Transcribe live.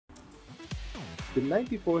The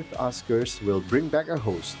 94th Oscars will bring back a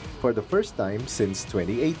host for the first time since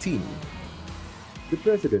 2018. The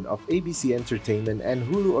president of ABC Entertainment and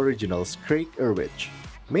Hulu Originals, Craig Erwich,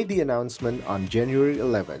 made the announcement on January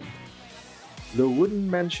 11, though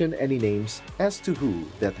wouldn't mention any names as to who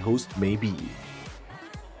that host may be.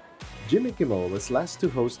 Jimmy Kimmel was last to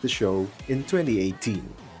host the show in 2018.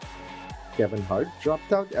 Kevin Hart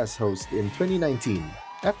dropped out as host in 2019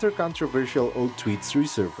 after controversial old tweets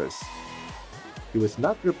resurfaced. He was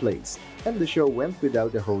not replaced, and the show went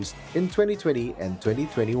without a host in 2020 and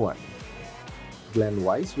 2021. Glenn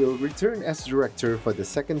Weiss will return as director for the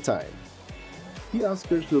second time. The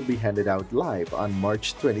Oscars will be handed out live on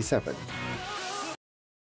March 27.